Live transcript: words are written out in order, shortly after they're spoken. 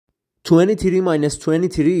23 minus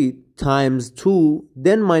 23 times 2,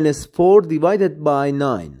 then minus 4 divided by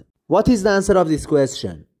 9. What is the answer of this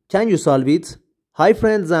question? Can you solve it? Hi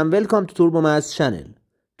friends and welcome to Turbo Maths channel.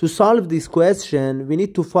 To solve this question, we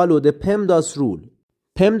need to follow the PEMDAS rule.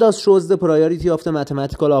 PEMDAS shows the priority of the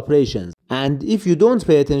mathematical operations, and if you don't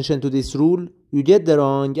pay attention to this rule, you get the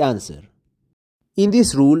wrong answer. In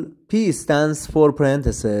this rule, P stands for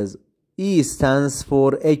parentheses, E stands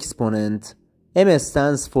for exponent, M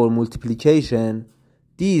stands for multiplication,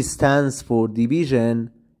 D stands for division,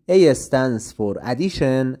 A stands for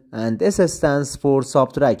addition, and S stands for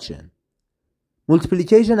subtraction.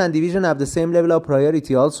 Multiplication and division have the same level of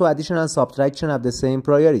priority, also addition and subtraction have the same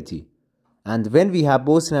priority. And when we have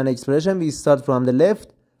both in an expression, we start from the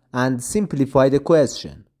left and simplify the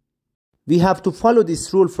question. We have to follow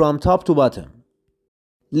this rule from top to bottom.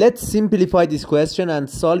 Let's simplify this question and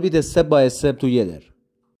solve it step by step together.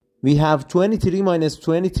 We have 23 minus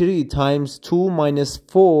 23 times 2 minus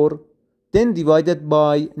 4, then divided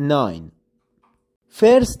by 9.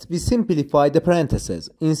 First, we simplify the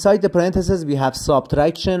parentheses. Inside the parentheses, we have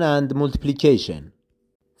subtraction and multiplication.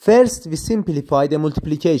 First, we simplify the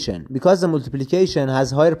multiplication because the multiplication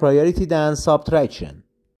has higher priority than subtraction.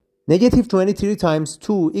 Negative 23 times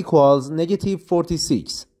 2 equals negative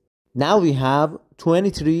 46. Now we have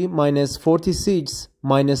 23 minus 46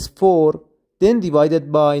 minus 4, then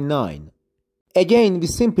divided by 9. Again, we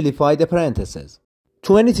simplify the parentheses.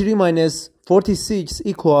 23 minus 46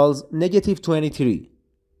 equals negative 23.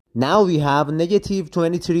 Now we have negative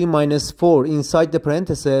 23 minus 4 inside the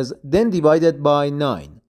parentheses, then divided by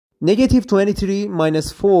 9. Negative 23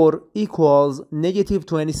 minus 4 equals negative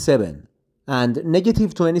 27. And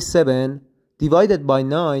negative 27 divided by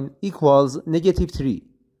 9 equals negative 3.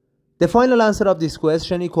 The final answer of this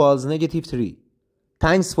question equals negative 3.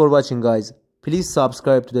 Thanks for watching guys. Please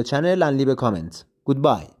subscribe to the channel and leave a comment.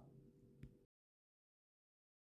 Goodbye.